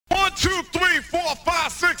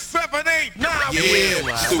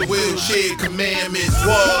Yeah, it's the wheelchair commandments.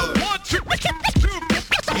 What?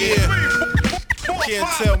 Yeah. Can't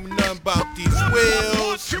tell me nothing about these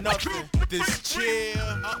wheels, nothing. This chair,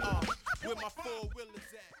 where my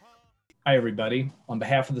four-wheelers at, huh? Hi, everybody. On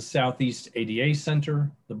behalf of the Southeast ADA Center,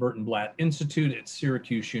 the Burton Blatt Institute at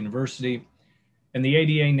Syracuse University, and the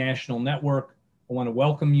ADA National Network, I want to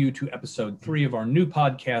welcome you to episode 3 of our new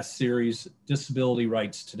podcast series, Disability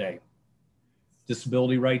Rights Today.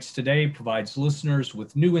 Disability Rights Today provides listeners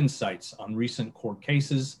with new insights on recent court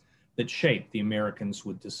cases that shape the Americans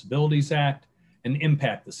with Disabilities Act and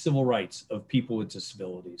impact the civil rights of people with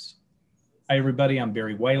disabilities. Hi, everybody. I'm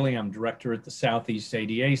Barry Whaley. I'm director at the Southeast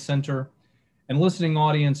ADA Center. And listening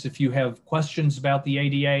audience, if you have questions about the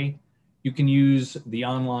ADA, you can use the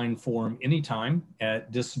online forum anytime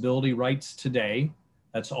at Disability Rights Today.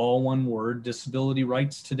 That's all one word,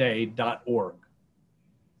 disabilityrightstoday.org.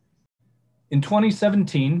 In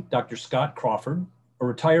 2017, Dr. Scott Crawford, a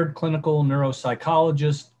retired clinical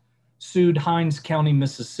neuropsychologist, sued Hinds County,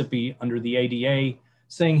 Mississippi under the ADA,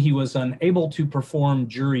 saying he was unable to perform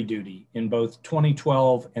jury duty in both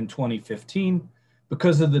 2012 and 2015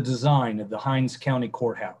 because of the design of the Hinds County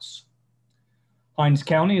Courthouse. Hinds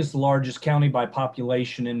County is the largest county by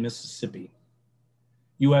population in Mississippi.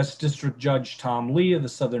 U.S. District Judge Tom Lee of the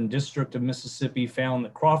Southern District of Mississippi found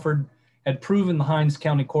that Crawford had proven the Hinds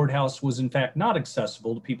County Courthouse was in fact not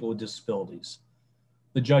accessible to people with disabilities.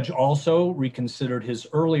 The judge also reconsidered his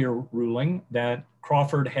earlier ruling that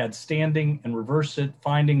Crawford had standing and reversed it,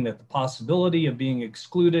 finding that the possibility of being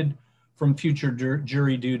excluded from future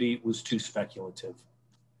jury duty was too speculative.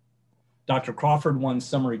 Dr. Crawford won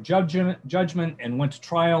summary judgment and went to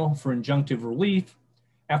trial for injunctive relief.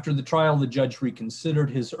 After the trial, the judge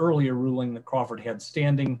reconsidered his earlier ruling that Crawford had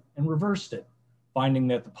standing and reversed it, finding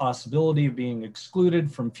that the possibility of being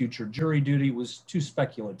excluded from future jury duty was too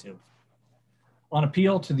speculative. On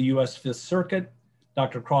appeal to the U.S. Fifth Circuit,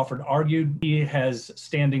 Dr. Crawford argued he has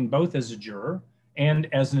standing both as a juror and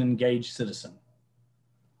as an engaged citizen.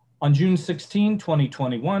 On June 16,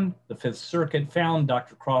 2021, the Fifth Circuit found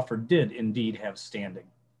Dr. Crawford did indeed have standing.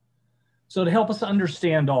 So to help us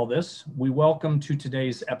understand all this, we welcome to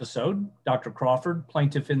today's episode, Dr. Crawford,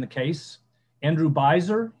 plaintiff in the case, Andrew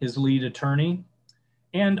Beiser, his lead attorney,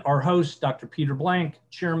 and our host, Dr. Peter Blank,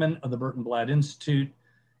 chairman of the Burton Blatt Institute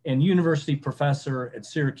and university professor at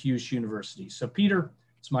Syracuse University. So Peter,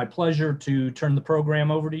 it's my pleasure to turn the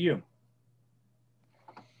program over to you.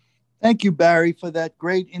 Thank you, Barry, for that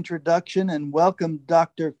great introduction, and welcome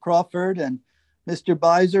Dr. Crawford and Mr.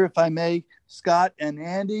 Beiser, if I may, Scott and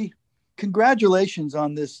Andy. Congratulations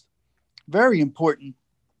on this very important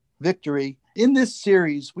victory. In this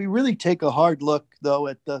series, we really take a hard look, though,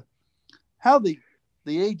 at how the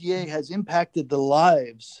ADA has impacted the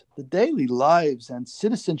lives, the daily lives and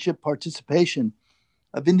citizenship participation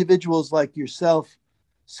of individuals like yourself,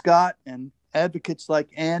 Scott, and advocates like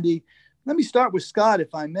Andy. Let me start with Scott,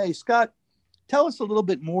 if I may. Scott, tell us a little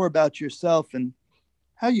bit more about yourself and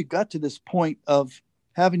how you got to this point of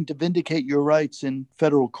having to vindicate your rights in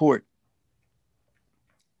federal court.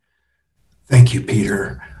 Thank you,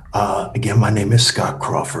 Peter. Again, my name is Scott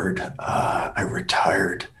Crawford. I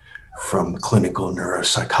retired from clinical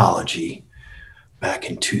neuropsychology back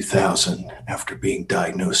in 2000 after being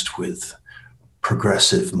diagnosed with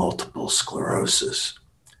progressive multiple sclerosis.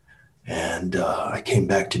 And I came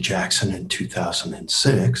back to Jackson in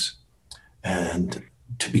 2006 and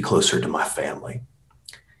to be closer to my family.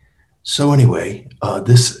 So anyway,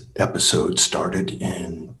 this episode started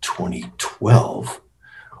in 2012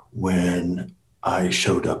 when I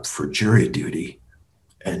showed up for jury duty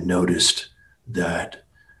and noticed that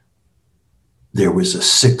there was a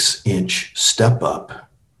 6-inch step up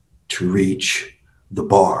to reach the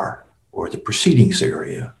bar or the proceedings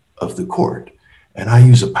area of the court. And I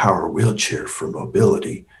use a power wheelchair for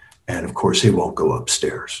mobility. And of course, it won't go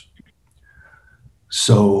upstairs.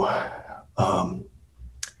 So I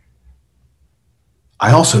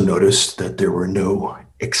also noticed that there were no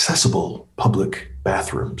accessible public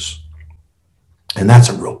bathrooms. And that's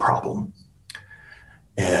a real problem.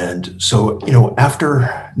 And so,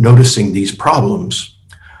 after noticing these problems,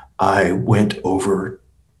 I went over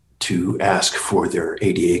to ask for their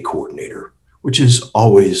ADA coordinator, which is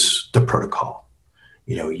always the protocol.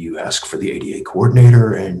 You ask for the ADA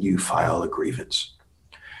coordinator and you file a grievance.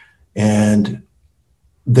 And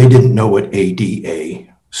they didn't know what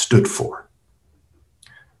ADA stood for.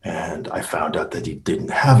 And I found out that he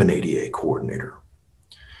didn't have an ADA coordinator.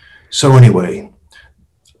 So anyway,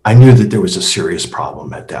 I knew that there was a serious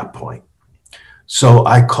problem at that point. So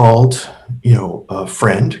I called, a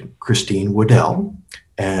friend, Christine Waddell,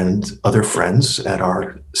 and other friends at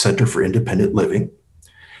our Center for Independent Living.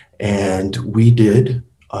 And we did,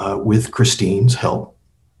 with Christine's help,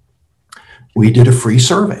 we did a free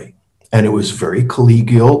survey. And it was very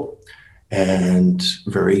collegial and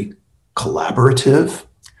very collaborative.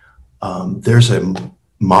 There's a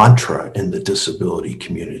mantra in the disability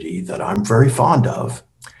community that I'm very fond of: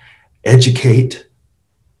 educate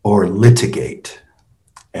or litigate.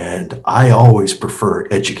 And I always prefer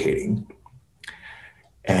educating.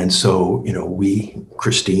 And so,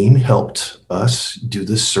 Christine helped us do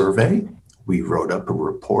this survey. We wrote up a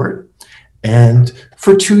report. And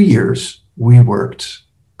for 2 years, we worked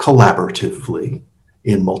collaboratively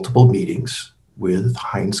in multiple meetings with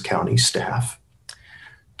Hinds County staff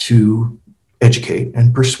to educate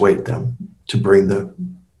and persuade them to bring the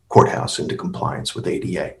courthouse into compliance with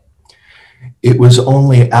ADA. It was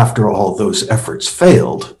only after all those efforts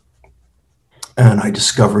failed and I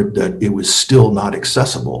discovered that it was still not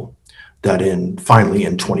accessible that finally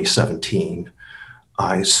in 2017,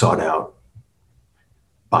 I sought out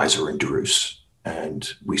Beiser and DeRoos and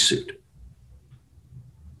we sued.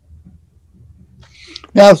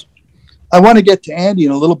 Now, I want to get to Andy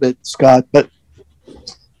in a little bit, Scott, but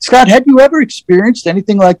Scott, had you ever experienced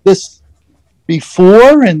anything like this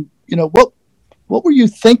before? And, what were you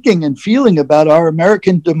thinking and feeling about our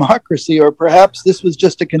American democracy? Or perhaps this was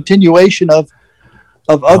just a continuation of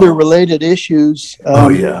other related issues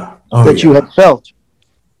that you had felt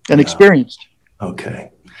and experienced?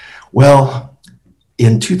 Okay. Well,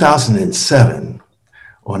 in 2007,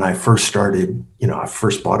 when I first started, I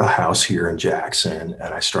first bought a house here in Jackson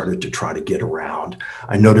and I started to try to get around.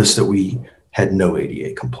 I noticed that we had no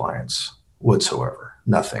ADA compliance whatsoever,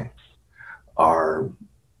 nothing. Our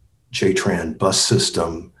JTRAN bus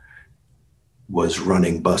system was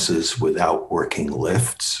running buses without working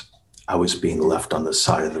lifts. I was being left on the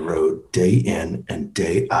side of the road day in and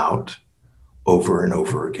day out, over and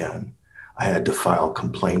over again. I had to file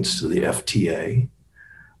complaints to the FTA.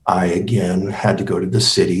 I again had to go to the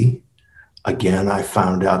city. Again, I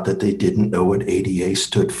found out that they didn't know what ADA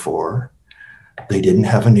stood for. They didn't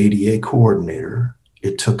have an ADA coordinator.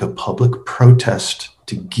 It took a public protest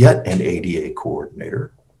to get an ADA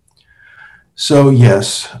coordinator. So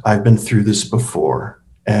yes, I've been through this before.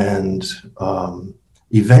 And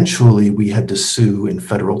eventually we had to sue in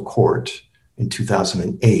federal court in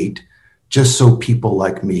 2008, just so people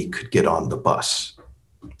like me could get on the bus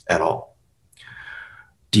at all.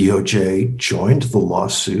 DOJ joined the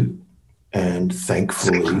lawsuit, and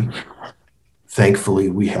thankfully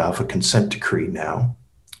we have a consent decree now,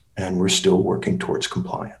 and we're still working towards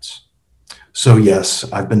compliance. So yes,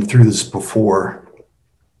 I've been through this before,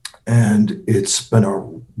 and it's been a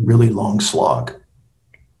really long slog.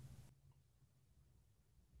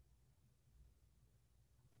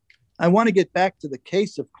 I want to get back to the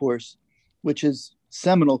case, of course, which is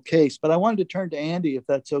seminal case, but I wanted to turn to Andy, if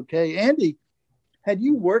that's okay. Andy, had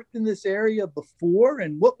you worked in this area before,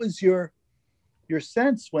 and what was your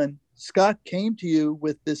sense when Scott came to you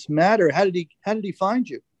with this matter? How did he find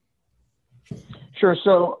you? Sure.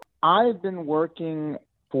 So I've been working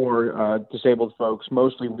for disabled folks,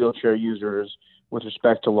 mostly wheelchair users, with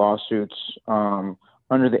respect to lawsuits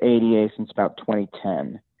under the ADA since about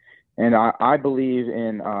 2010. And I believe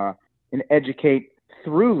in educate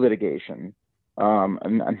through litigation,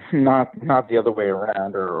 and not the other way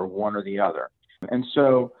around or one or the other. And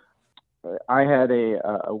so I had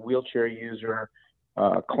a wheelchair user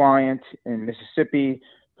client in Mississippi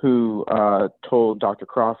who told Dr.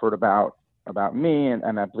 Crawford about me,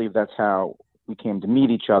 and I believe that's how we came to meet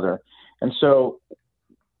each other. And so,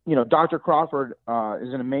 Dr. Crawford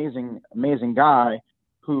is an amazing guy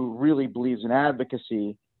who really believes in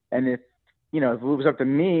advocacy. And if it was up to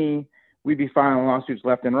me, we'd be filing lawsuits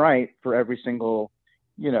left and right for every single,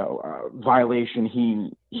 violation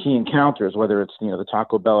he encounters, whether it's, the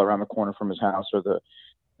Taco Bell around the corner from his house or the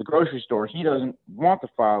grocery store. He doesn't want to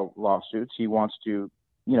file lawsuits. He wants to,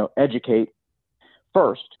 educate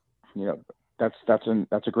first.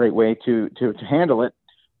 That's a great way to handle it.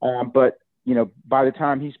 But, by the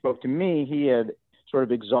time he spoke to me, he had sort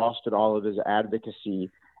of exhausted all of his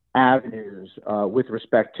advocacy avenues with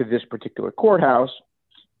respect to this particular courthouse.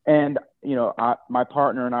 And, my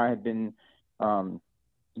partner and I had been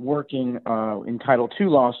working in Title II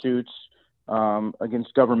lawsuits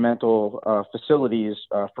against governmental facilities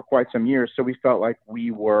for quite some years. So we felt like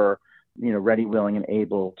we were, ready, willing, and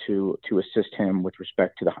able to assist him with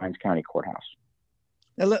respect to the Hinds County Courthouse.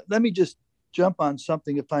 Now, let me just jump on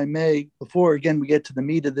something, if I may, before, again, we get to the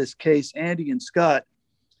meat of this case. Andy and Scott,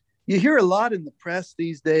 you hear a lot in the press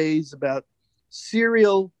these days about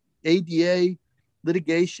serial ADA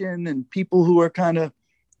litigation and people who are kind of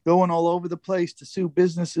going all over the place to sue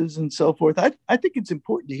businesses and so forth. I think it's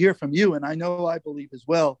important to hear from you, and I believe as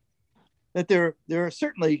well, that there are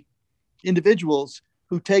certainly individuals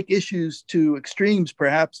who take issues to extremes,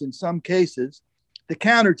 perhaps in some cases. The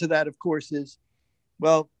counter to that, of course, is,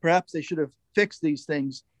 well, perhaps they should have fixed these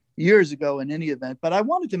things years ago in any event. But I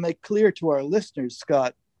wanted to make clear to our listeners,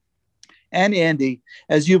 Scott and Andy,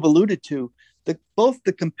 as you've alluded to, both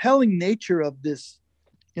the compelling nature of this,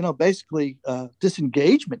 basically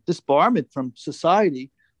disengagement, disbarment from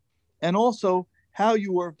society, and also how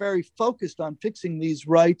you are very focused on fixing these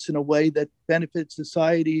rights in a way that benefits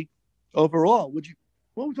society overall.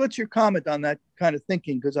 What's your comment on that kind of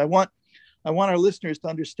thinking? Because I want our listeners to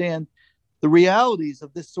understand the realities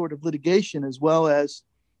of this sort of litigation, as well as,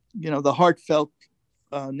 the heartfelt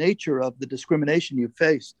nature of the discrimination you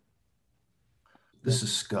faced. This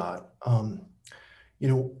is Scott.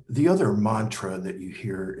 The other mantra that you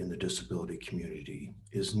hear in the disability community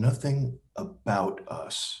is nothing about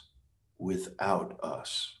us without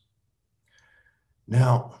us.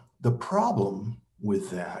 Now, the problem with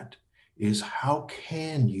that is, how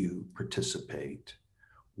can you participate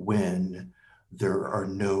when there are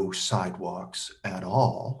no sidewalks at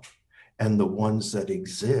all, and the ones that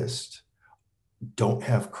exist don't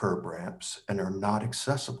have curb ramps and are not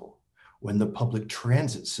accessible? When the public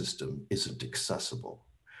transit system isn't accessible,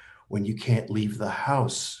 when you can't leave the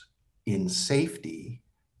house in safety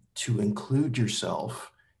to include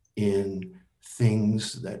yourself in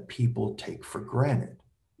things that people take for granted.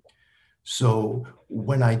 So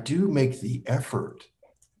when I do make the effort,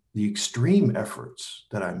 the extreme efforts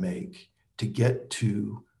that I make to get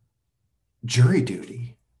to jury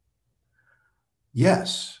duty,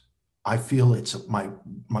 yes, I feel it's my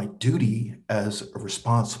duty as a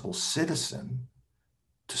responsible citizen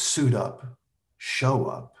to suit up, show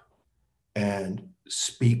up, and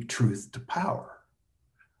speak truth to power.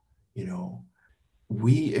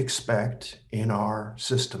 We expect in our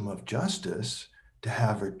system of justice to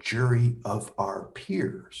have a jury of our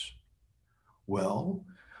peers. Well,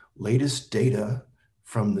 latest data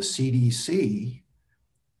from the CDC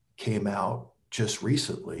came out just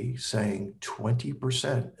recently saying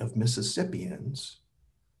 20% of Mississippians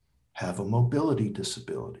have a mobility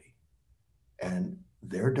disability, and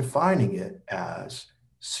they're defining it as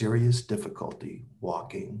serious difficulty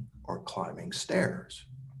walking or climbing stairs.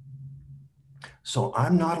 So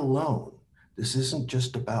I'm not alone. This isn't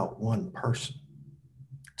just about one person.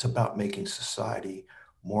 It's about making society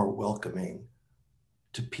more welcoming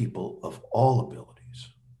to people of all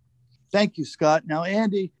abilities. Thank you, Scott. Now,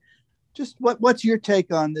 Andy, just what's your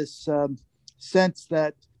take on this sense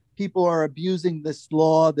that people are abusing this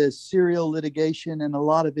law, this serial litigation, and a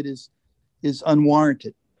lot of it is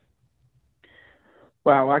unwarranted?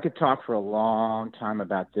 Well, I could talk for a long time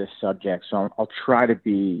about this subject, so I'll try to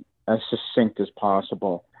be as succinct as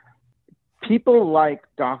possible. People like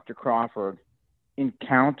Dr. Crawford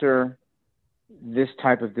encounter this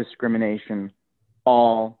type of discrimination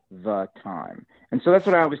all the time. And so that's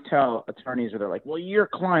what I always tell attorneys, where they're like, well, your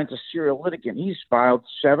client's a serial litigant. He's filed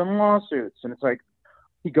 7 lawsuits. And it's like,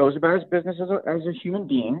 he goes about his business as a human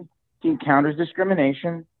being. He encounters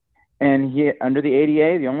discrimination. And under the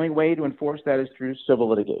ADA, the only way to enforce that is through civil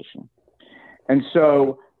litigation. And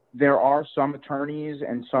so there are some attorneys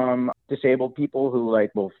and some disabled people who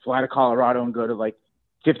will fly to Colorado and go to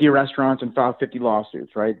 50 restaurants and file 50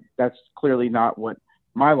 lawsuits, right? That's clearly not what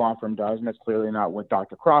my law firm does, and that's clearly not what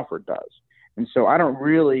Dr. Crawford does. And so I don't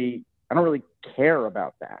really care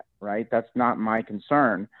about that, right? That's not my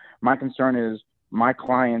concern. My concern is my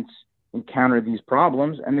clients encounter these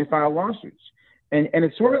problems and they file lawsuits. And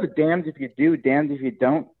it's sort of the damned if you do, damned if you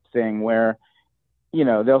don't thing, where,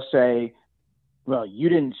 they'll say, well, you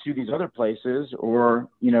didn't sue these other places, or,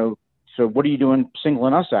 so what are you doing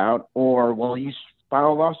singling us out? Or, well, you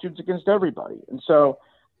file lawsuits against everybody. And so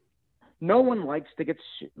no one likes to get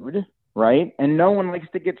sued, right? And no one likes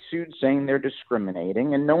to get sued saying they're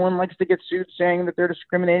discriminating, and no one likes to get sued saying that they're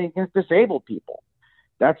discriminating against disabled people.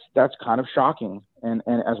 That's kind of shocking, and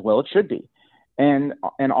as well it should be. And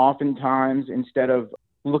oftentimes, instead of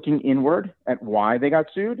looking inward at why they got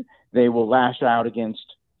sued, they will lash out against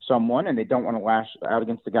someone, and they don't want to lash out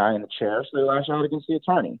against the guy in the chair, so they lash out against the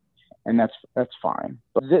attorney. And that's fine.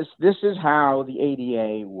 But this is how the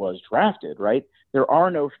ADA was drafted, right? There are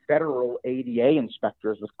no federal ADA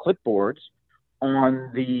inspectors with clipboards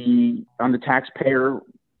on the taxpayer,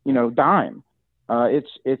 dime.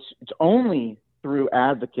 It's only through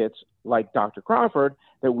advocates like Dr. Crawford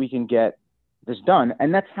that we can get this done,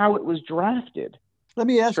 and that's how it was drafted. Let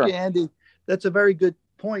me ask you, Andy. That's a very good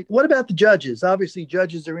point. What about the judges? Obviously,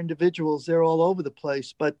 judges are individuals; they're all over the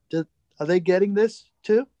place. But are they getting this?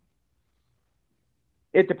 too?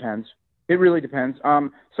 It depends. It really depends.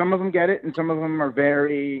 Some of them get it, and some of them are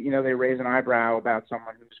very, they raise an eyebrow about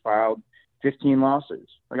someone who's filed 15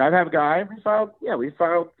 lawsuits. Like I have a guy, we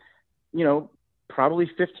filed,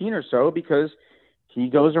 probably 15 or so because he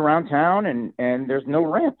goes around town and there's no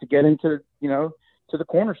ramp to get into, to the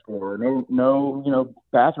corner store, no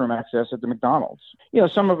bathroom access at the McDonald's.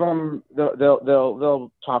 Some of them,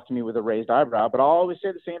 they'll talk to me with a raised eyebrow, but I'll always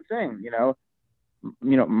say the same thing.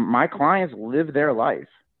 My clients live their life.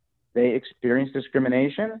 They experience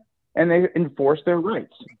discrimination and they enforce their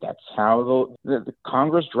rights. That's how the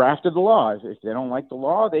Congress drafted the law. If they don't like the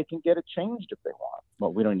law, they can get it changed if they want.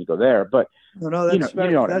 Well, we don't need to go there, but that's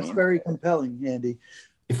that's very compelling, Andy.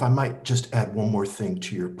 If I might just add one more thing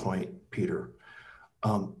to your point, Peter.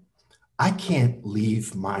 I can't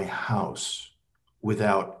leave my house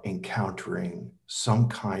without encountering some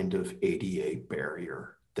kind of ADA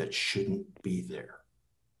barrier that shouldn't be there.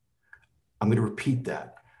 I'm going to repeat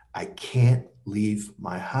that. I can't leave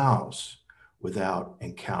my house without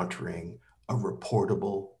encountering a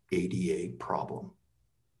reportable ADA problem.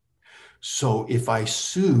 So if I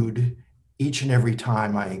sued each and every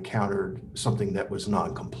time I encountered something that was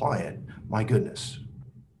non-compliant, my goodness.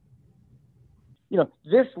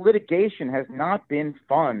 This litigation has not been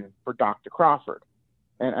fun for Dr. Crawford.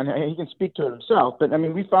 And he can speak to it himself, but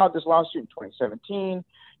we filed this lawsuit in 2017.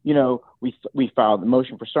 We filed the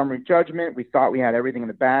motion for summary judgment. We thought we had everything in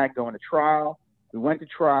the bag going to trial. We went to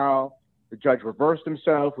trial. The judge reversed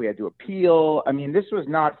himself. We had to appeal. This was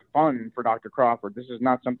not fun for Dr. Crawford. This is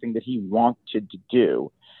not something that he wanted to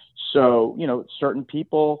do. So, certain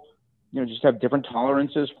people, just have different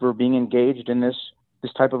tolerances for being engaged in this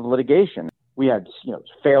type of litigation. We had,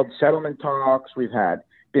 failed settlement talks. We've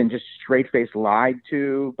been just straight-faced lied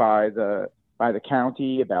to by the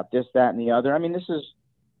county about this, that, and the other. This is,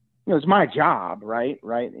 it's my job, right?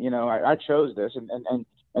 I chose this,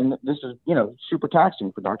 and this is, super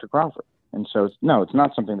taxing for Dr. Crawford. And so, it's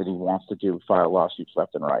not something that he wants to do, file lawsuits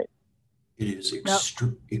left and right. It is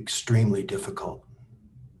extremely difficult.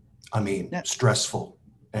 Stressful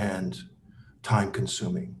and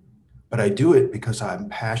time-consuming. But I do it because I'm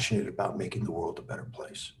passionate about making the world a better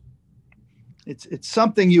place. It's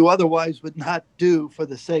something you otherwise would not do for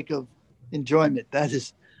the sake of enjoyment. That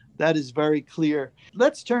is very clear.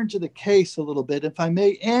 Let's turn to the case a little bit, if I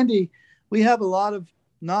may. Andy, we have a lot of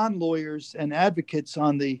non-lawyers and advocates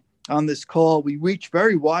on this call. We reach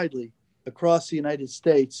very widely across the United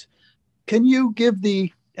States. Can you give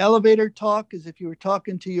the elevator talk as if you were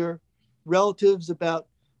talking to your relatives about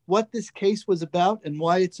what this case was about and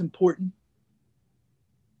why it's important?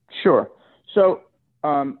 Sure. So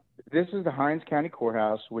this is the Hinds County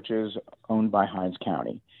Courthouse, which is owned by Hinds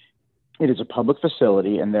County. It is a public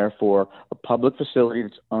facility, and therefore a public facility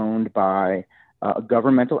that's owned by a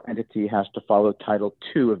governmental entity has to follow Title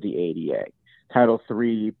II of the ADA. Title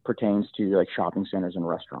III pertains to like shopping centers and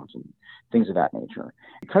restaurants and things of that nature.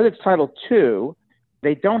 Because it's Title II,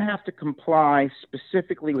 they don't have to comply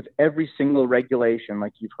specifically with every single regulation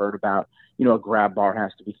like you've heard about. A grab bar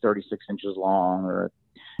has to be 36 inches long or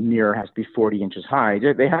a mirror has to be 40 inches high.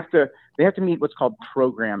 They have to meet what's called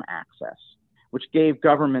program access, which gave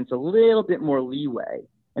governments a little bit more leeway.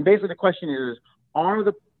 And basically the question is, are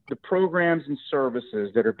the programs and services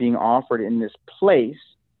that are being offered in this place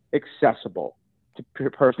accessible to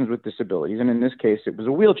persons with disabilities? And in this case, it was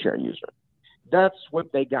a wheelchair user. That's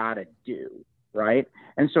what they got to do. Right.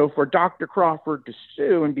 And so for Dr. Crawford to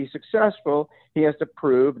sue and be successful, he has to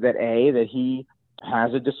prove that A, that he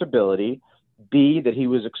has a disability, B, that he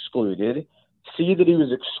was excluded, C, that he was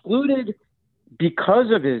excluded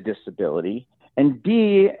because of his disability, and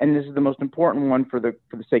D, and this is the most important one for the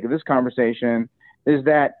sake of this conversation, is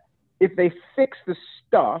that if they fix the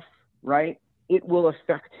stuff, right, it will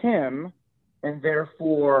affect him, and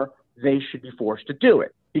therefore they should be forced to do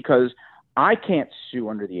it because I can't sue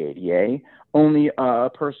under the ADA, only a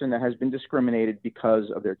person that has been discriminated because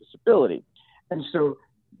of their disability. And so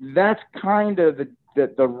that's kind of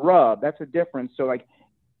the rub. That's the difference. So like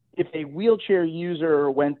if a wheelchair user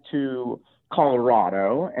went to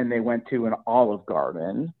Colorado and they went to an Olive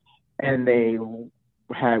Garden and they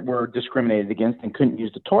were discriminated against and couldn't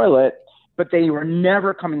use the toilet, but they were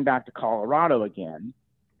never coming back to Colorado again,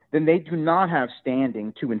 then they do not have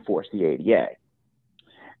standing to enforce the ADA.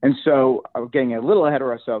 And so I'm getting a little ahead of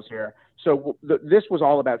ourselves here. So this was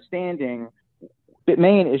all about standing. The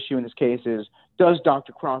main issue in this case is, does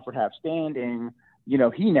Dr. Crawford have standing?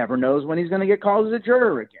 He never knows when he's going to get called as a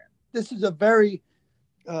juror again. This is a very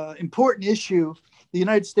important issue. The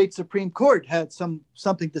United States Supreme Court had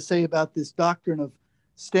something to say about this doctrine of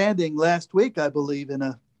standing last week, I believe,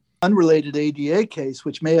 in unrelated ADA case,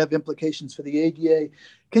 which may have implications for the ADA.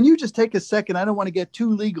 Can you just take a second? I don't want to get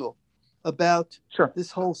too legal about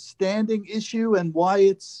this whole standing issue and why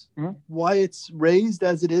it's raised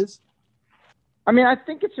as it is. I mean, I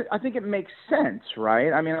think it makes sense,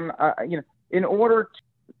 right? I mean, in order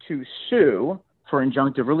to sue for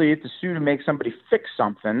injunctive relief, to make somebody fix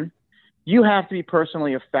something, you have to be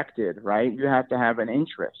personally affected, right? You have to have an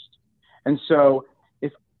interest. And so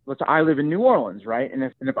I live in New Orleans, right? And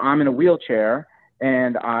if I'm in a wheelchair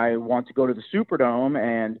and I want to go to the Superdome,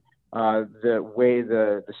 and the way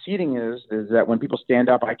the seating is that when people stand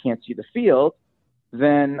up, I can't see the field,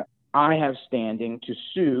 then I have standing to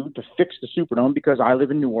sue to fix the Superdome because I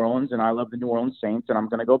live in New Orleans and I love the New Orleans Saints and I'm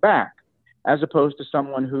going to go back. As opposed to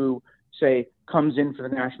someone who, say, comes in for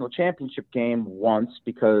the national championship game once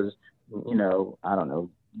because, I don't know,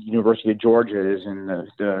 University of Georgia is in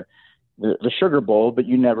the Sugar Bowl, but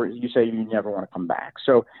you say you never want to come back.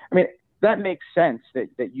 So, I mean, that makes sense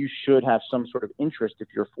that you should have some sort of interest if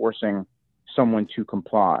you're forcing someone to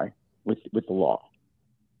comply with the law.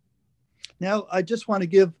 Now, I just want to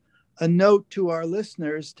give a note to our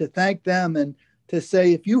listeners to thank them and to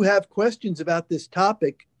say, if you have questions about this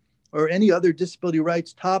topic or any other disability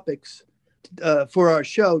rights topics for our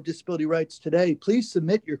show, Disability Rights Today, please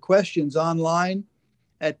submit your questions online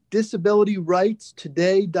at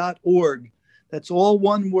disabilityrightstoday.org. That's all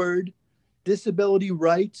one word,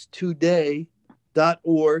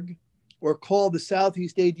 disabilityrightstoday.org, or call the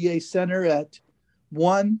Southeast ADA Center at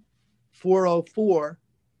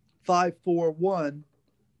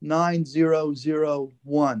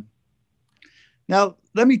 1-404-541-9001. Now,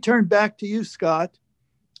 let me turn back to you, Scott,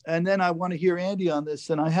 and then I want to hear Andy on this.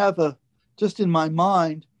 And I have just in my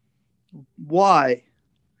mind, why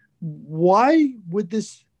would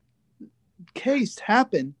this case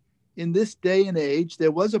happen in this day and age?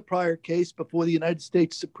 There was a prior case before the United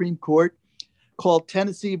States Supreme Court called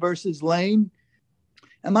Tennessee versus Lane.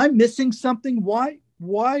 Am I missing something? Why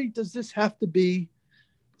does this have to be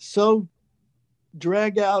so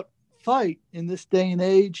drag out fight in this day and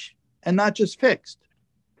age and not just fixed?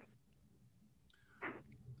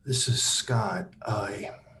 This is Scott. I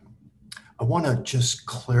want to just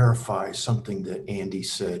clarify something that Andy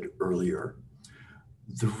said earlier.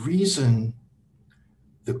 The reason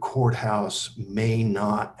the courthouse may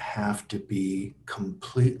not have to be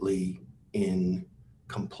completely in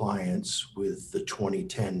compliance with the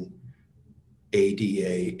 2010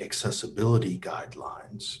 ADA accessibility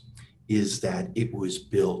guidelines is that it was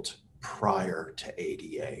built prior to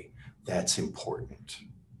ADA. That's important.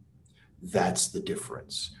 That's the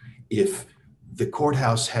difference. If the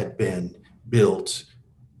courthouse had been built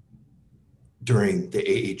during the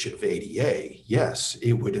age of ADA, yes,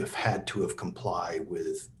 it would have had to have complied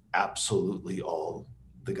with absolutely all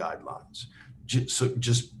the guidelines. So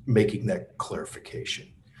just making that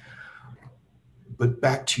clarification. But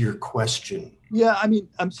back to your question. Yeah, I mean,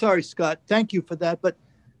 I'm sorry, Scott. Thank you for that. But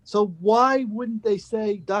so why wouldn't they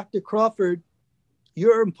say, Dr. Crawford,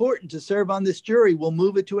 you're important to serve on this jury. We'll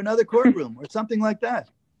move it to another courtroom or something like that?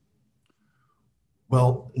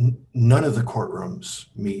 Well, none of the courtrooms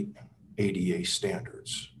meet ADA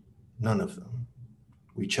standards. None of them.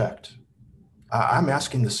 We checked. I'm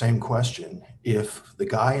asking the same question. If the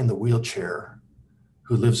guy in the wheelchair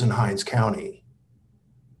who lives in Hinds County,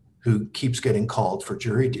 who keeps getting called for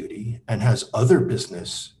jury duty and has other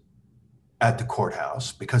business at the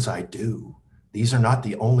courthouse, because I do, these are not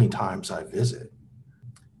the only times I visit.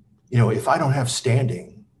 If I don't have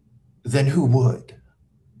standing, then who would?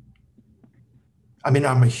 I mean,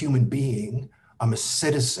 I'm a human being, I'm a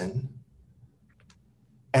citizen,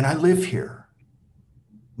 and I live here.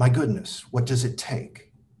 My goodness, what does it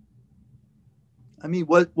take? I mean,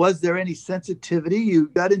 was there any sensitivity? You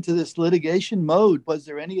got into this litigation mode. Was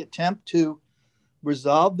there any attempt to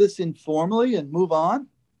resolve this informally and move on?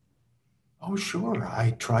 Oh, sure.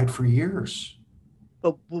 I tried for years.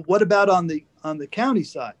 But what about on the county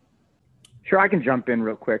side? Sure, I can jump in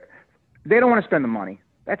real quick. They don't want to spend the money.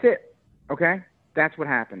 That's it. Okay? That's what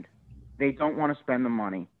happened. They don't want to spend the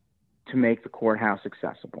money to make the courthouse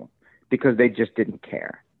accessible because they just didn't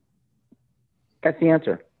care. That's the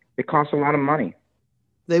answer. It costs a lot of money.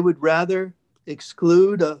 They would rather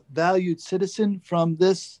exclude a valued citizen from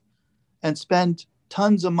this and spend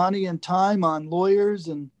tons of money and time on lawyers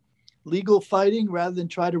and legal fighting rather than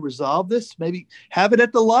try to resolve this. Maybe have it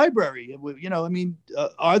at the library.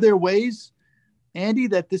 Are there ways, Andy,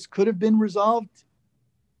 that this could have been resolved?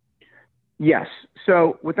 Yes.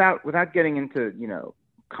 So without getting into,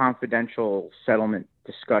 confidential settlement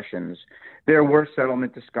discussions, there were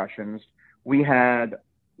settlement discussions. We had,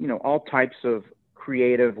 all types of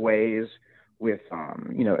creative ways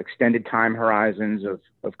extended time horizons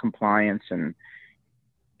of compliance and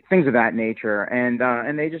things of that nature.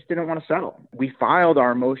 And they just didn't want to settle. We filed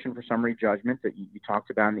our motion for summary judgment that you talked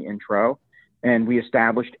about in the intro, and we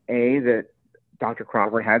established A, that Dr.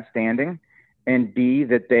 Crawford had standing, and B,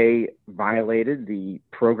 that they violated the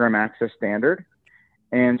program access standard.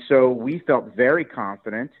 And so we felt very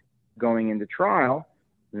confident going into trial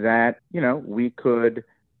that, we could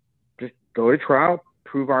just go to trial,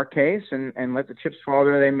 prove our case, and let the chips fall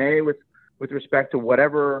where they may with respect to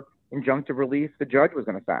whatever injunctive relief the judge was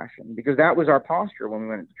going to fashion. Because that was our posture when we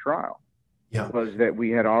went into trial, was that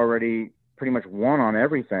we had already pretty much won on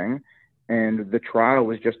everything. And the trial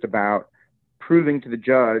was just about proving to the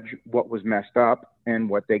judge what was messed up and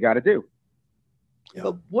what they got to do. Yeah.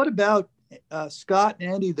 But what about Scott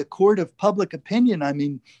and Andy, the court of public opinion? I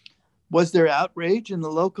mean, was there outrage in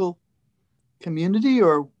the local community,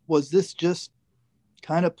 or was this just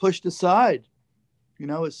kind of pushed aside?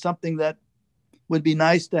 As something that would be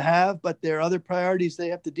nice to have, but there are other priorities they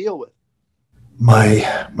have to deal with.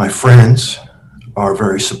 My friends are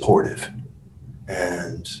very supportive,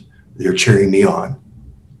 and they're cheering me on.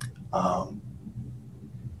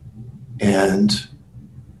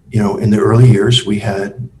 In the early years, we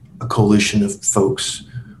had a coalition of folks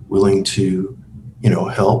willing to,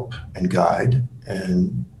 help and guide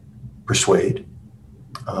and persuade.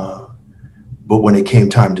 But when it came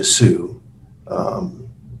time to sue,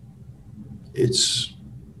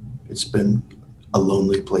 it's been a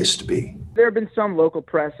lonely place to be. There have been some local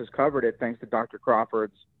press has covered it thanks to Dr.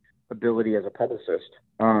 Crawford's ability as a publicist.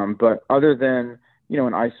 But other than,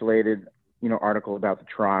 an isolated, article about the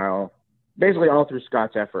trial, basically all through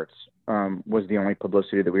Scott's efforts was the only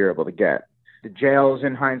publicity that we were able to get. The jails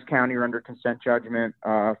in Hinds County are under consent judgment.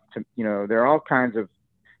 There are all kinds of,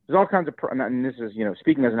 and this is,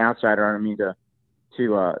 speaking as an outsider, I don't mean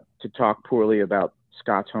to talk poorly about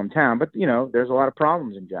Scott's hometown, but there's a lot of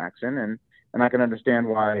problems in Jackson, and I can understand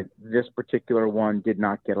why this particular one did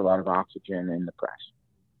not get a lot of oxygen in the press.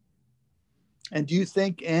 And do you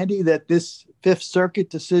think, Andy, that this Fifth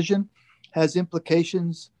Circuit decision has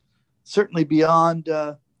implications certainly beyond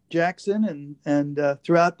Jackson and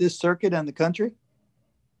throughout this circuit and the country?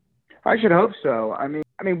 I should hope so. I mean,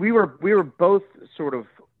 we were both sort of,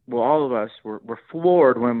 well, all of us were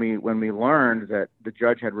floored when we learned that the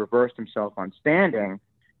judge had reversed himself on standing,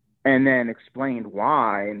 and then explained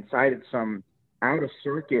why, and cited some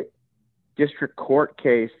out-of-circuit district court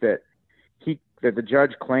case that the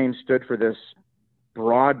judge claimed stood for this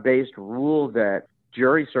broad-based rule that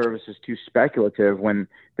jury service is too speculative, when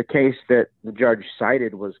the case that the judge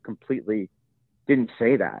cited was completely didn't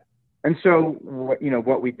say that. And so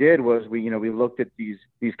what we did was we looked at these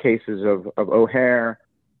cases of O'Hare.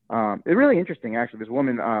 It's really interesting, actually. This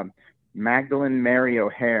woman, Magdalene Mary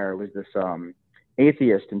O'Hare, was this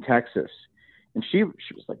atheist in Texas, and she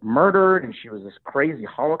was like murdered, and she was this crazy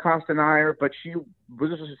Holocaust denier, but she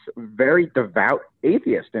was a very devout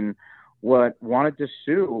atheist and wanted to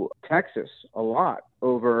sue Texas a lot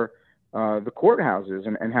over the courthouses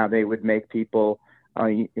and how they would make people,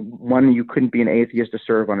 one, you couldn't be an atheist to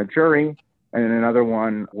serve on a jury, and then another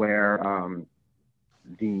one where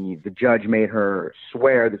the judge made her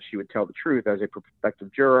swear that she would tell the truth as a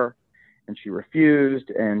prospective juror, and she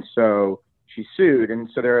refused, and so she sued. And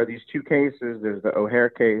so there are these two cases. There's the O'Hare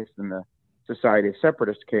case and the Society of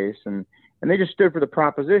Separatists case, and they just stood for the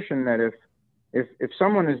proposition that if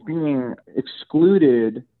someone is being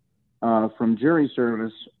excluded from jury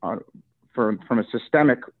service from a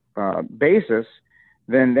systemic basis,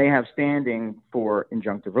 then they have standing for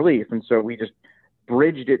injunctive relief. And so we just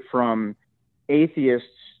bridged it from atheists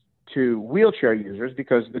to wheelchair users,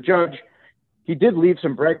 because the judge, he did leave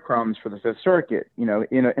some breadcrumbs for the Fifth Circuit.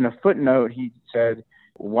 In a footnote, he said,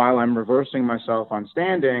 while I'm reversing myself on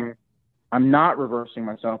standing, I'm not reversing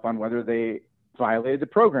myself on whether they violated the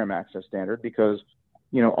program access standard, because,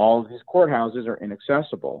 all of these courthouses are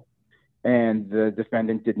inaccessible, and the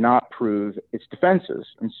defendant did not prove its defenses.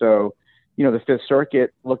 And so, the Fifth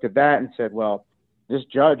Circuit looked at that and said, well, this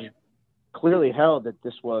judge clearly held that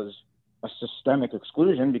this was a systemic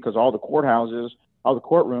exclusion, because all the courthouses, all the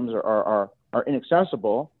courtrooms are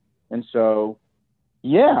inaccessible. And so,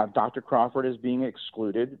 yeah, Dr. Crawford is being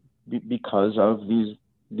excluded because of these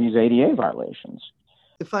ADA violations.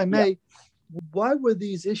 If I may, why were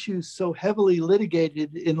these issues so heavily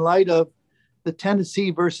litigated in light of the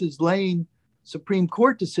Tennessee versus Lane Supreme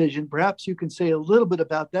Court decision? Perhaps you can say a little bit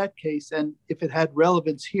about that case and if it had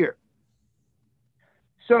relevance here.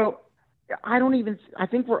 So I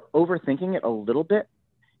think we're overthinking it a little bit,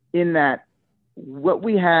 in that what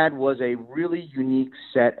we had was a really unique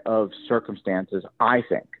set of circumstances, I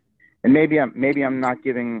think. And maybe I'm not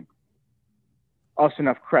giving us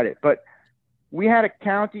enough credit, but we had a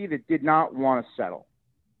county that did not want to settle,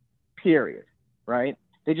 period, right?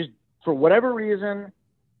 They just, for whatever reason,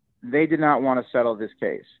 they did not want to settle this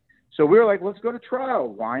case. So we were like, let's go to trial.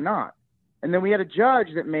 Why not? And then we had a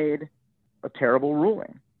judge that made a terrible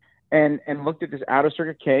ruling and looked at this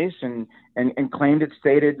out-of-circuit case and claimed it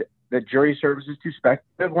stated that jury service is too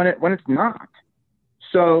speculative when it's not.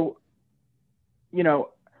 So,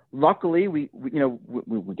 luckily we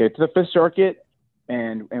get to the Fifth Circuit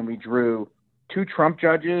and we drew 2 Trump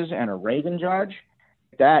judges and a Reagan judge.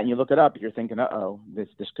 That, and you look it up, you're thinking,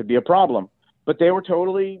 this could be a problem. But they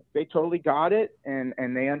totally got it, and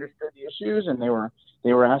they understood the issues, and they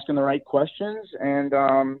were asking the right questions, and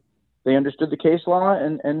they understood the case law,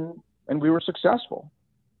 and we were successful.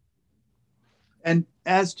 And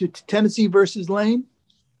as to Tennessee versus Lane,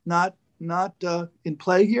 not in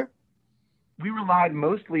play here? We relied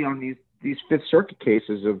mostly on these Fifth Circuit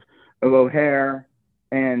cases of O'Hare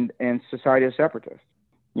and Society of Separatists.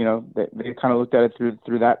 They kind of looked at it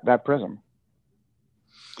through that prism.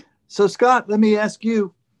 So, Scott, let me ask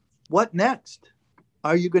you, what next?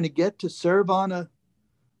 Are you going to get to serve on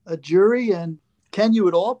a jury? And can you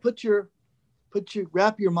at all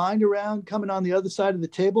wrap your mind around coming on the other side of the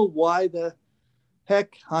table why the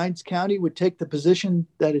heck Hinds County would take the position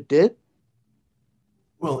that it did?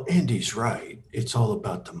 Well, Andy's right. It's all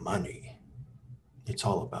about the money. It's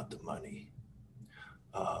all about the money.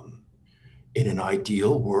 In an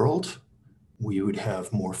ideal world, we would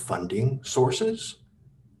have more funding sources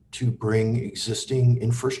to bring existing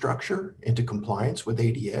infrastructure into compliance with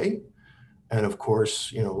ADA. And of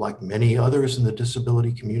course, like many others in the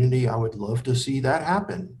disability community, I would love to see that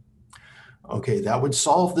happen. Okay, that would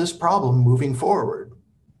solve this problem moving forward.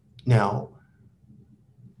 Now,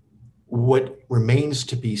 what remains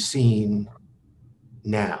to be seen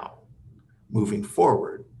now, moving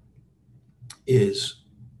forward, is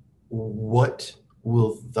what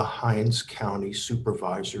will the Hinds County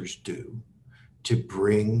supervisors do to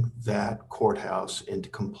bring that courthouse into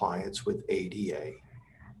compliance with ADA,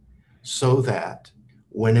 so that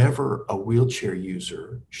whenever a wheelchair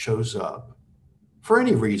user shows up for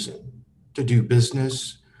any reason to do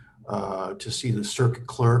business, to see the circuit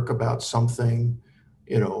clerk about something,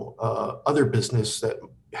 other business that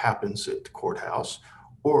happens at the courthouse,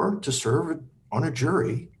 or to serve on a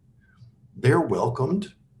jury, they're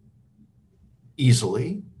welcomed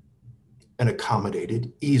easily and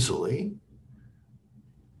accommodated easily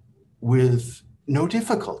with no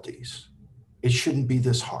difficulties. It shouldn't be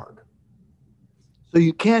this hard. So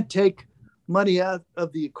you can't take money out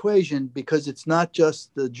of the equation because it's not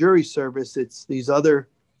just the jury service, it's these other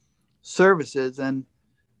services. And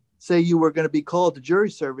say you were going to be called to jury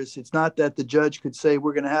service, it's not that the judge could say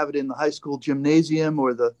we're going to have it in the high school gymnasium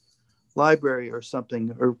or the library or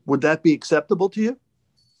something. Or would that be acceptable to you?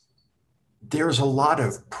 There's a lot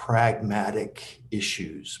of pragmatic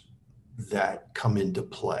issues that come into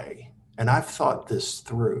play. And I've thought this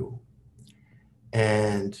through.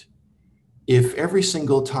 And if every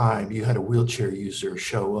single time you had a wheelchair user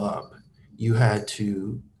show up, you had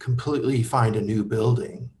to completely find a new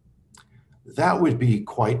building, that would be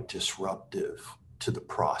quite disruptive to the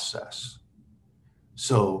process.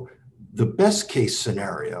 So the best case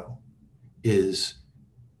scenario is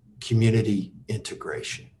community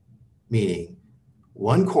integration, meaning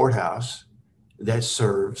one courthouse that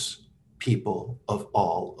serves people of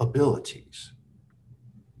all abilities.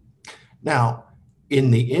 Now,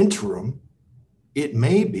 in the interim, it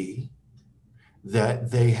may be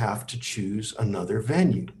that they have to choose another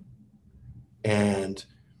venue. And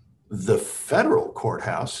the federal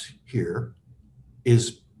courthouse here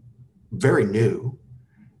is very new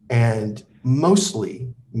and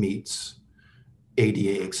mostly meets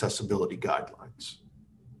ADA accessibility guidelines.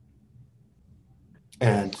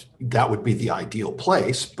 And that would be the ideal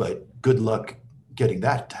place, but good luck getting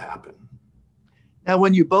that to happen. Now,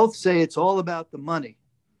 when you both say it's all about the money,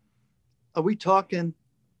 are we talking,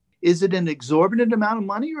 is it an exorbitant amount of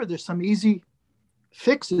money, or are there some easy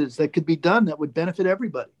fixes that could be done that would benefit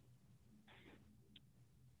everybody?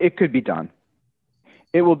 It could be done.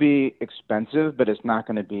 It will be expensive, but it's not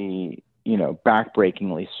going to be,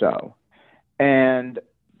 backbreakingly so. And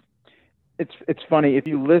it's funny, if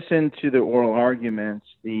you listen to the oral arguments,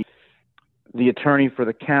 the attorney for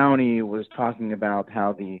the county was talking about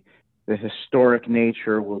how the historic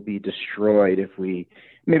nature will be destroyed if we,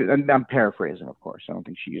 maybe I'm paraphrasing, of course, I don't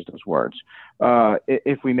think she used those words,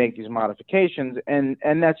 if we make these modifications, and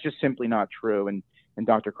that's just simply not true. And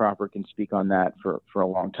Dr. Crawford can speak on that for a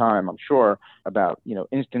long time, I'm sure, about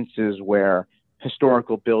instances where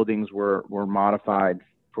historical buildings were modified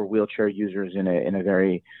for wheelchair users in a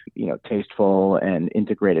very, tasteful and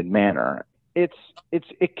integrated manner. It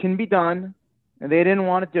can be done, and they didn't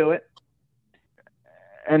want to do it.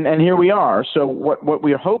 And here we are. So what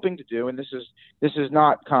we are hoping to do, and this is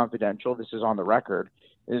not confidential, this is on the record,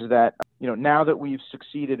 is that, now that we've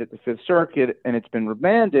succeeded at the Fifth Circuit and it's been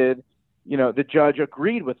remanded, the judge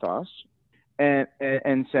agreed with us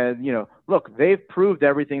and said, look, they've proved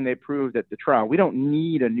everything they proved at the trial. We don't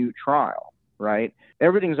need a new trial, right?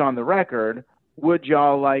 Everything's on the record. Would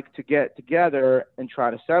y'all like to get together and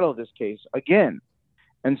try to settle this case again?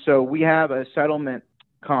 And so we have a settlement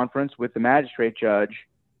conference with the magistrate judge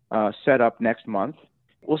set up next month.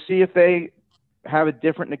 We'll see if they have a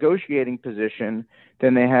different negotiating position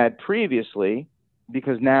than they had previously,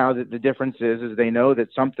 because now the difference is they know that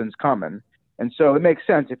something's coming. And so it makes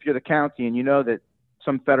sense. If you're the county and you know that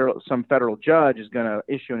some federal judge is going to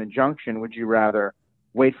issue an injunction, would you rather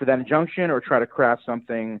wait for that injunction or try to craft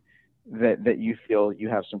something that you feel you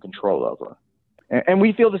have some control over? And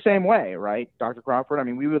we feel the same way, right, Dr. Crawford? I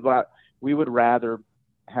mean, we would rather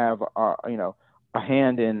have a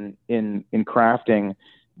hand in crafting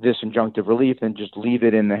this injunctive relief than just leave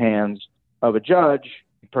it in the hands of a judge,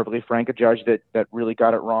 perfectly frank, a judge that really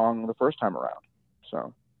got it wrong the first time around.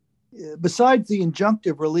 So, besides the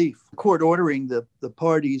injunctive relief, court ordering the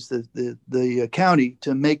parties, the county,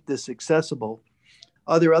 to make this accessible,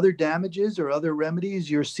 are there other damages or other remedies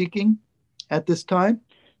you're seeking at this time?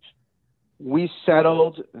 We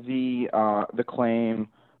settled the claim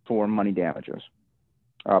for money damages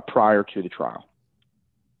prior to the trial,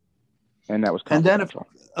 and that was confidential.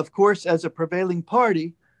 And then, of course, as a prevailing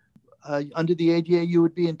party under the ADA, you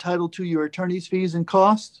would be entitled to your attorney's fees and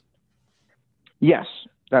costs? Yes,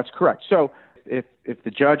 that's correct. So if the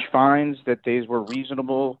judge finds that these were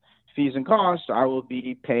reasonable fees and costs, I will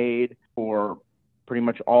be paid for pretty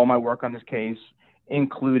much all my work on this case,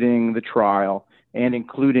 including the trial and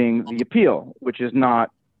including the appeal, which is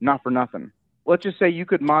not for nothing. Let's just say you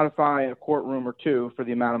could modify a courtroom or two for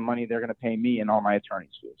the amount of money they're going to pay me and all my attorney's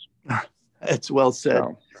fees. That's well said.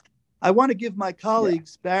 So, I want to give my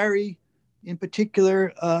colleagues, Barry in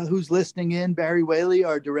particular, who's listening in, Barry Whaley,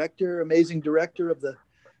 our director, amazing director of the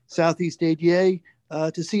Southeast ADA,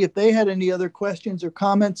 to see if they had any other questions or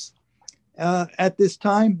comments at this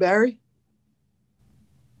time. Barry?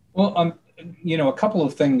 Well, a couple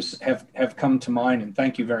of things have come to mind, and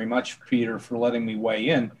thank you very much, Peter, for letting me weigh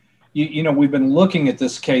in. We've been looking at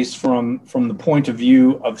this case from the point of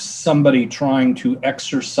view of somebody trying to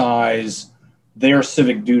exercise their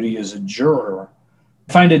civic duty as a juror.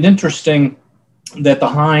 I find it interesting that the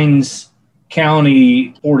Hinds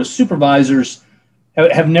County Board of Supervisors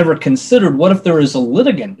have never considered, what if there is a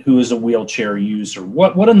litigant who is a wheelchair user?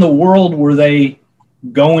 What in the world were they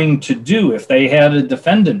going to do if they had a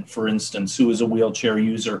defendant, for instance, who is a wheelchair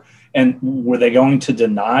user? And were they going to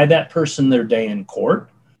deny that person their day in court?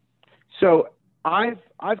 So I've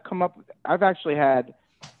actually had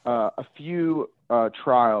a few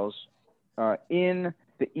trials in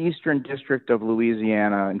the Eastern District of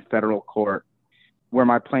Louisiana in federal court where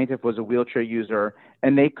my plaintiff was a wheelchair user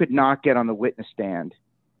and they could not get on the witness stand.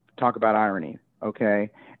 Talk about irony, okay?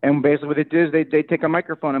 And basically what they do is they take a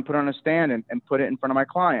microphone and put it on a stand and put it in front of my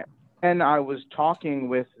client. And I was talking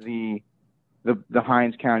with the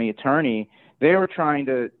Hinds County attorney. They were trying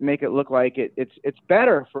to make it look like it's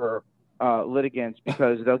better for litigants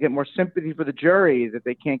because they'll get more sympathy for the jury that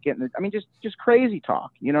they can't get just crazy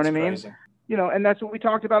talk. You know what I mean? Crazy. And that's what we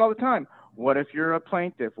talked about all the time. What if you're a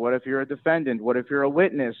plaintiff? What if you're a defendant? What if you're a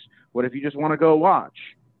witness? What if you just want to go watch?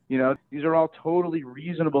 These are all totally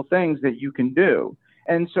reasonable things that you can do.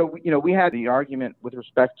 And so, we had the argument with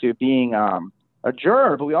respect to being a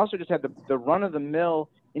juror, but we also just had the run-of-the-mill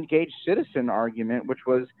engaged citizen argument, which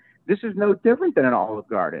was, this is no different than an Olive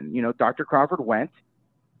Garden. Dr. Crawford went.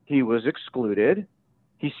 He was excluded.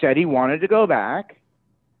 He said he wanted to go back.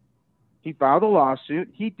 He filed a lawsuit.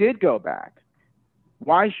 He did go back.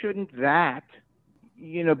 Why shouldn't that,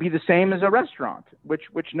 be the same as a restaurant, which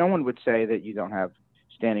no one would say that you don't have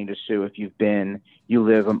standing to sue if you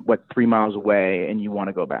live 3 miles away and you want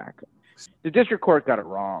to go back. The district court got it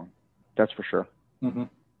wrong. That's for sure. Mm-hmm.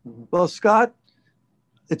 Mm-hmm. Well, Scott,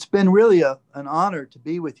 it's been really an honor to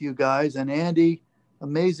be with you guys, and Andy,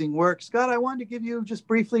 amazing work. Scott, I wanted to give you just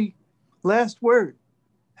briefly last word.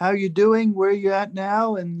 How you doing? Where are you at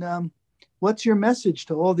now? And what's your message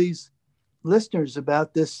to all these listeners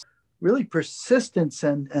about this really persistence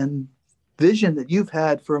and vision that you've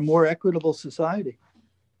had for a more equitable society?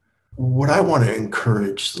 What I want to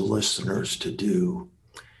encourage the listeners to do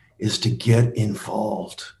is to get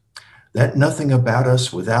involved. That nothing about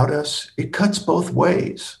us without us, it cuts both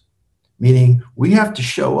ways. meaning we have to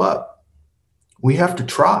show up, we have to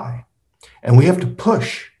try, and we have to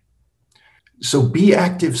push. So be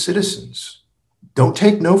active citizens. Don't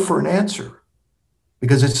take no for an answer,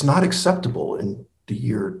 because it's not acceptable in the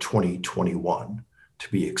year 2021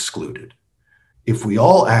 to be excluded. If we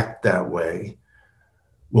all act that way,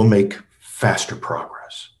 we'll make faster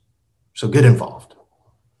progress. So get involved.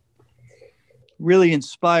 Really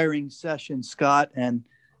inspiring session, Scott and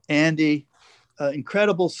Andy.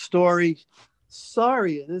 Incredible story.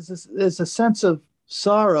 Sorry, there's a sense of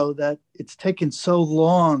sorrow that it's taken so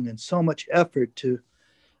long and so much effort to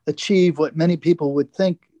achieve what many people would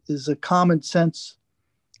think is a common sense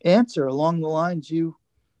answer along the lines you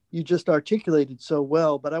just articulated so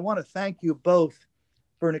well. But I want to thank you both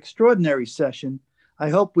for an extraordinary session. I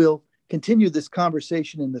hope we'll continue this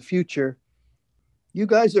conversation in the future. You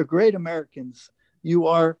guys are great Americans. You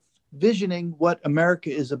are visioning what America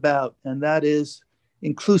is about, and that is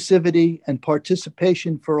inclusivity and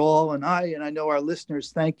participation for all. And I know our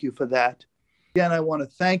listeners thank you for that. Again, I want to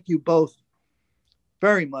thank you both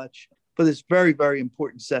very much for this very, very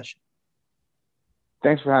important session.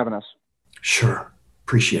 Thanks for having us. Sure.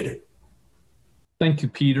 Appreciate it. Thank you,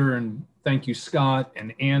 Peter, and thank you, Scott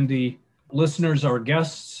and Andy. Listeners, our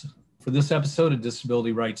guests for this episode of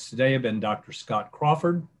Disability Rights Today have been Dr. Scott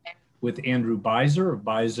Crawford with Andrew Beiser of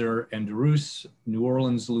Beiser and DeRusse, New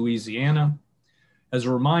Orleans, Louisiana. As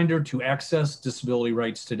a reminder, to access Disability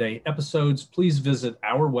Rights Today episodes, please visit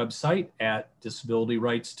our website at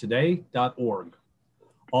disabilityrightstoday.org.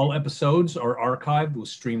 All episodes are archived with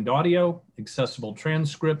streamed audio, accessible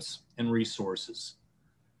transcripts, and resources.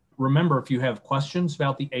 Remember, if you have questions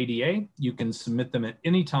about the ADA, you can submit them at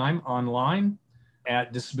any time online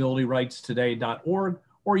at disabilityrightstoday.org,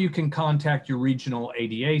 or you can contact your regional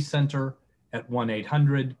ADA center at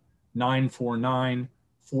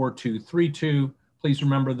 1-800-949-4232. Please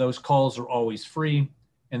remember those calls are always free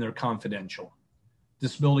and they're confidential.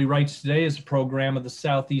 Disability Rights Today is a program of the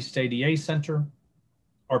Southeast ADA Center.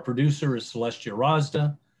 Our producer is Celestia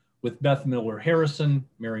Razda, with Beth Miller Harrison,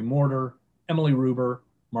 Mary Mortar, Emily Ruber,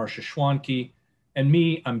 Marcia Schwanke, and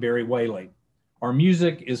me, I'm Barry Whaley. Our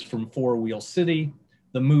music is from Four Wheel City,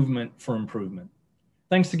 the Movement for Improvement.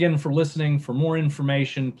 Thanks again for listening. For more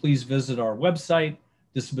information, please visit our website,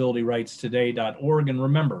 disabilityrightstoday.org, and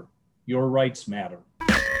remember, your rights matter.